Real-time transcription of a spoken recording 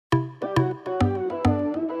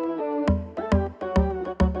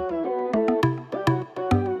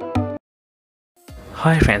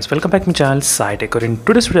Hi friends, welcome back to my channel Saichaitanya. In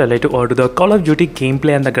today's video, I'd like to do the Call of Duty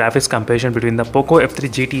gameplay and the graphics comparison between the Poco F3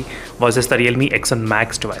 GT versus the Realme X1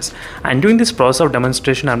 Max device. And during this process of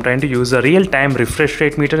demonstration, I'm trying to use a real-time refresh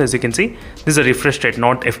rate meter. As you can see, this is a refresh rate,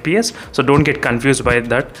 not FPS, so don't get confused by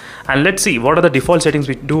that. And let's see what are the default settings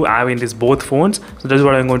we do have in these both phones. So that's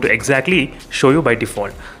what I'm going to exactly show you by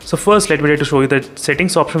default. So first, let me try to show you the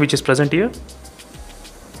settings option which is present here.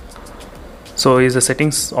 So is the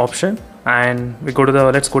settings option, and we go to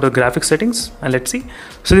the let's go to the graphics settings and let's see.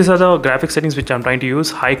 So these are the graphic settings which I'm trying to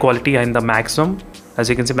use, high quality and the maximum. As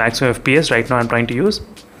you can see, maximum FPS right now I'm trying to use.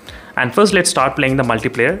 And first let's start playing the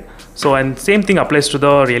multiplayer. So and same thing applies to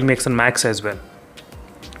the Realme X1 Max as well.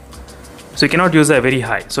 So you cannot use a very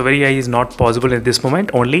high. So very high is not possible at this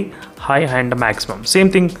moment, only high and the maximum.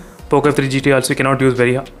 Same thing Poco F3 GT also, you cannot use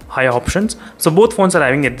very high options. So both phones are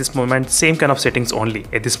having at this moment same kind of settings only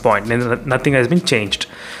at this point, and nothing has been changed.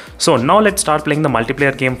 So now let's start playing the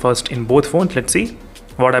multiplayer game first in both phones. Let's see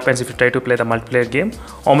what happens if you try to play the multiplayer game,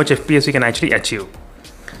 how much FPS we can actually achieve.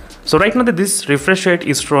 So right now this refresh rate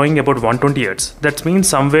is showing about 120 Hz. That means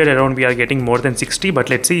somewhere around we are getting more than 60, but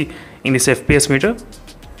let's see in this FPS meter.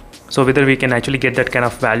 So whether we can actually get that kind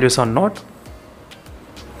of values or not.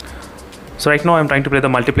 So right now I'm trying to play the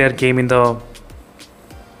multiplayer game in the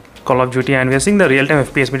Call of Duty, and we are seeing the real-time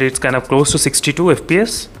FPS meter. It's kind of close to 62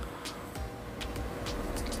 FPS.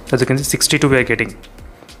 As you can see, 62 we are getting.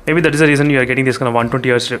 Maybe that is the reason you are getting this kind of 120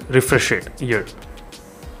 Hz refresh rate here.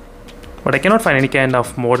 But I cannot find any kind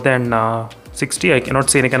of more than 60. I cannot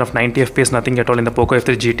see any kind of 90 FPS, nothing at all in the Poco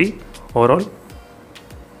F3 GT overall.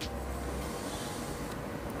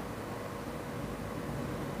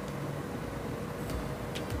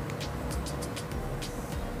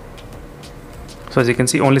 So as you can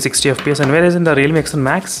see, only 60 FPS, and whereas in the Realme X1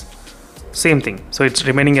 Max, same thing. So it's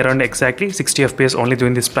remaining around exactly 60 FPS only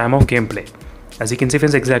during this time of gameplay. As you can see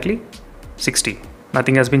friends, exactly 60.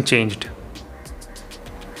 Nothing has been changed.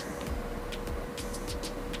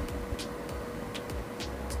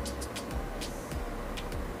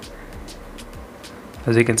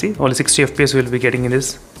 As you can see, only 60 FPS we will be getting in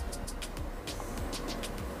this.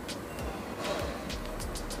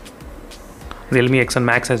 Realme X1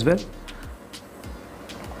 Max as well.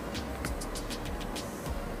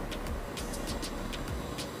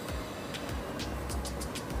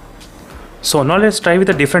 So now let's try with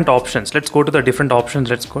the different options. Let's go to the different options.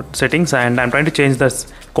 Let's go to settings, and I'm trying to change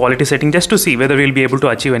this quality setting just to see whether we'll be able to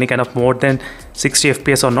achieve any kind of more than 60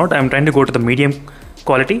 FPS or not. I'm trying to go to the medium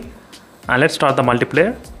quality, and let's start the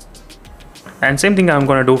multiplayer. And same thing I'm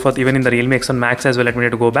going to do for even in the Realme X1 Max as well. Let me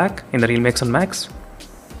to go back in the Realme X1 Max.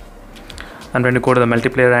 I'm trying to go to the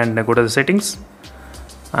multiplayer and go to the settings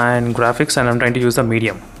and graphics, and I'm trying to use the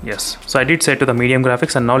medium. Yes, so I did set to the medium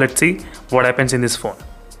graphics, and now let's see what happens in this phone.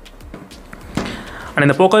 And in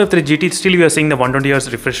the Poco F3 GT, still we are seeing the 120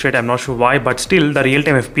 Hz refresh rate. I'm not sure why, but still the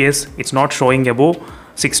real-time FPS, it's not showing above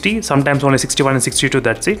 60, sometimes only 61 and 62,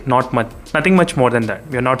 that's it. Not much, nothing much more than that.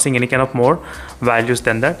 We are not seeing any kind of more values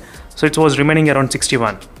than that. So it was remaining around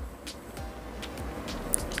 61.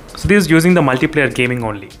 So this is using the multiplayer gaming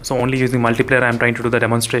only. So only using multiplayer I'm trying to do the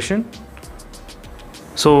demonstration.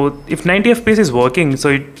 So if 90 FPS is working, so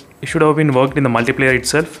it should have been worked in the multiplayer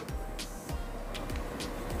itself.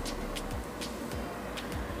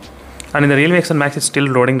 And in the Realme X1 Max, it's still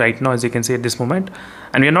loading right now, as you can see at this moment.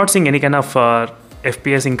 And we are not seeing any kind of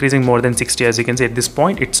FPS increasing more than 60. As you can see at this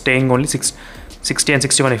point, it's staying only 60 and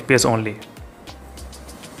 61 FPS only.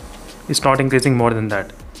 It's not increasing more than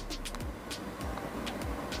that.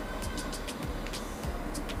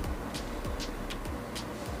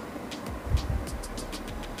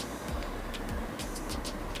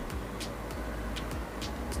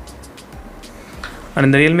 And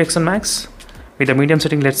in the Realme X1 Max, with the medium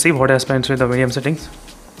setting, let's see what happens with the medium settings.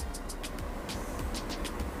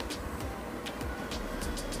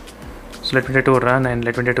 So let me try to run and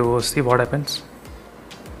let me try to see what happens.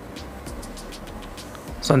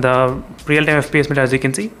 So in the real-time FPS meter, as you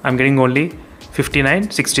can see, I'm getting only 59,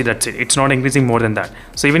 60, that's it. It's not increasing more than that.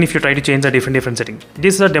 So even if you try to change a different setting,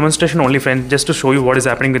 this is a demonstration only, friends, just to show you what is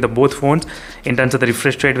happening with the both phones in terms of the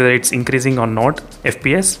refresh rate, whether it's increasing or not,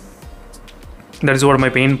 FPS. That is what my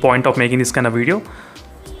main point of making this kind of video.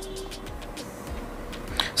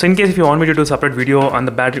 So in case if you want me to do a separate video on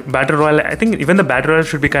the battle royale, I think even the battle royale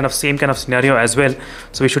should be kind of same kind of scenario as well.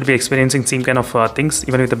 So we should be experiencing same kind of things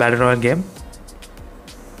even with the battle royale game.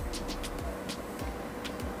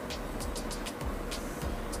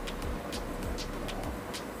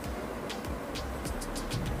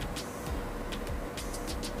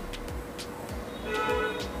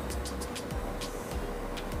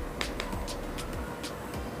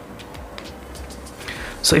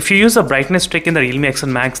 So if you use the brightness trick in the Realme X1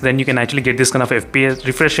 Max, then you can actually get this kind of FPS.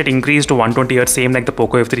 Refresh rate increased to 120 Hz, same like the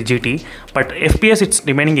Poco F3 GT. But FPS, it's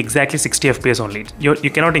remaining exactly 60 FPS only.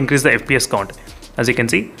 You cannot increase the FPS count, as you can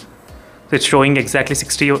see. So it's showing exactly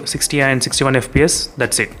 60 and 61 FPS.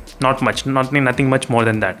 That's it. Not much, nothing much more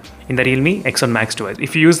than that in the Realme X1 Max device.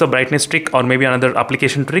 If you use the brightness trick or maybe another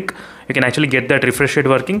application trick, you can actually get that refresh rate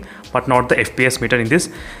working, but not the FPS meter in this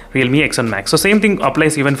Realme X1 Max. So same thing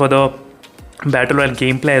applies even for the battle royale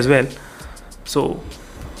gameplay as well. So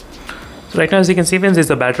right now, as you can see, friends, this is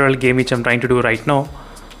the battle royale game which I'm trying to do right now.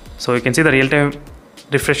 So you can see the real-time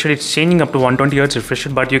refresh rate is changing up to 120 Hz refresh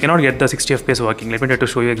rate, but you cannot get the 60 FPS working. Let me try to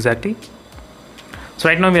show you exactly. So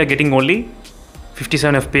right now we are getting only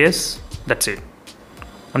 57 FPS. That's it.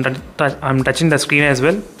 I'm touching the screen as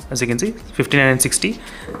well, as you can see, 59 and 60.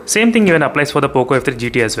 Same thing even applies for the Poco F3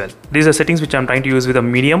 GT as well. These are settings which I'm trying to use with a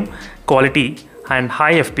medium quality and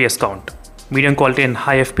high FPS count. Medium quality and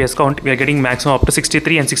high FPS count, we are getting maximum up to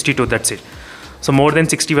 63 and 62. That's it. So more than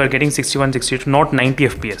 60, we are getting 61, 62, not 90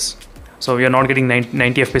 FPS. So we are not getting 90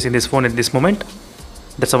 FPS in this phone at this moment.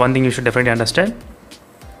 That's the one thing you should definitely understand.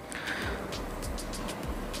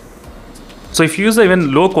 So if you use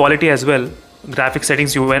even low quality as well, graphic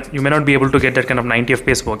settings, you may not be able to get that kind of 90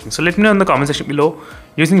 FPS working. So let me know in the comment section below,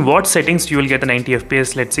 using what settings you will get the 90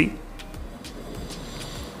 FPS. Let's see.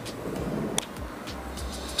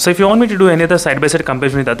 So if you want me to do any other side-by-side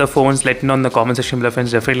comparison with other phones, let me know in the comment section below,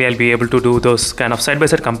 friends. Definitely I'll be able to do those kind of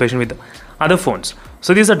side-by-side comparison with other phones.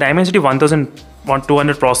 So these are Dimensity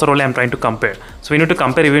 1200 processor only I'm trying to compare. So we need to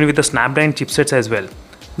compare even with the Snapdragon chipsets as well.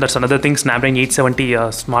 That's another thing, Snapdragon 870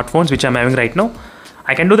 smartphones which I'm having right now.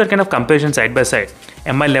 I can do that kind of comparison side by side.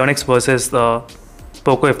 Mi 11X versus the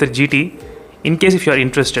Poco F3 GT. In case if you are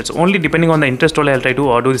interested, so only depending on the interest only I'll try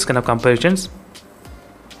to do this kind of comparisons.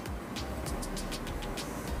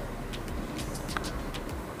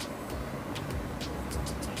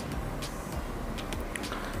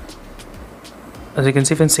 As you can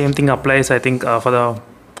see, same thing applies, I think, for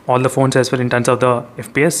all the phones as well in terms of the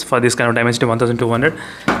FPS for this kind of Dimensity 1200.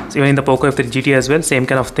 So even in the Poco F3 GT as well, same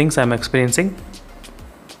kind of things I'm experiencing.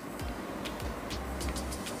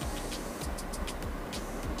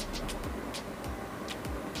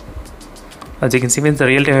 As you can see, with the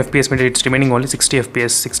real-time FPS meter, it's remaining only 60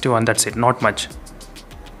 FPS, 61. That's it, not much.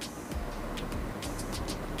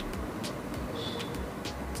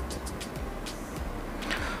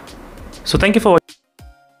 So thank you for watching.